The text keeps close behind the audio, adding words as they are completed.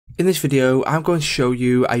In this video, I'm going to show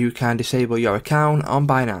you how you can disable your account on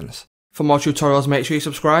Binance. For more tutorials, make sure you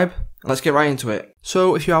subscribe. Let's get right into it.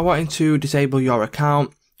 So if you are wanting to disable your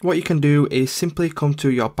account, what you can do is simply come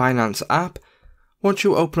to your Binance app. Once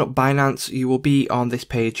you open up Binance, you will be on this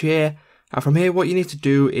page here. And from here, what you need to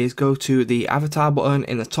do is go to the avatar button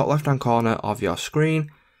in the top left hand corner of your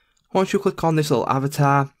screen. Once you click on this little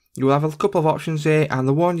avatar, you will have a couple of options here, and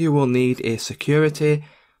the one you will need is security.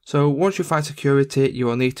 So once you find security, you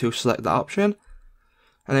will need to select that option.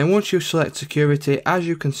 And then once you select security, as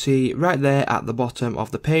you can see right there at the bottom of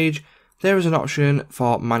the page, there is an option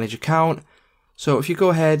for manage account. So if you go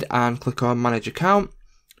ahead and click on manage account,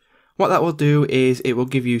 what that will do is it will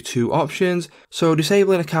give you two options. So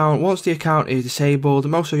disabling account, once the account is disabled,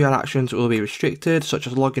 most of your actions will be restricted, such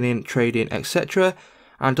as logging in, trading, etc.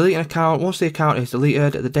 And deleting account, once the account is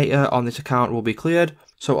deleted, the data on this account will be cleared.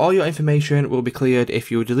 So all your information will be cleared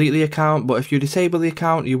if you delete the account, but if you disable the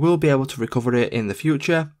account, you will be able to recover it in the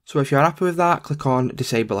future. So if you're happy with that, click on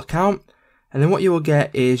disable account. And then what you will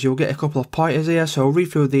get is you'll get a couple of pointers here, so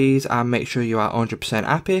read through these and make sure you are 100%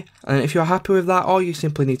 happy. And if you're happy with that, all you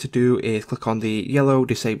simply need to do is click on the yellow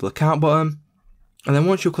disable account button. And then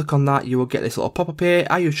once you click on that, you will get this little pop-up here.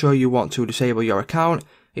 Are you sure you want to disable your account?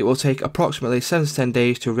 It will take approximately 7 to 10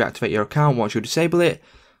 days to reactivate your account once you disable it.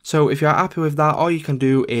 So if you're happy with that, all you can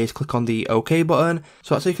do is click on the OK button.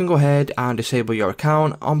 So that's how you can go ahead and disable your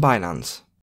account on Binance.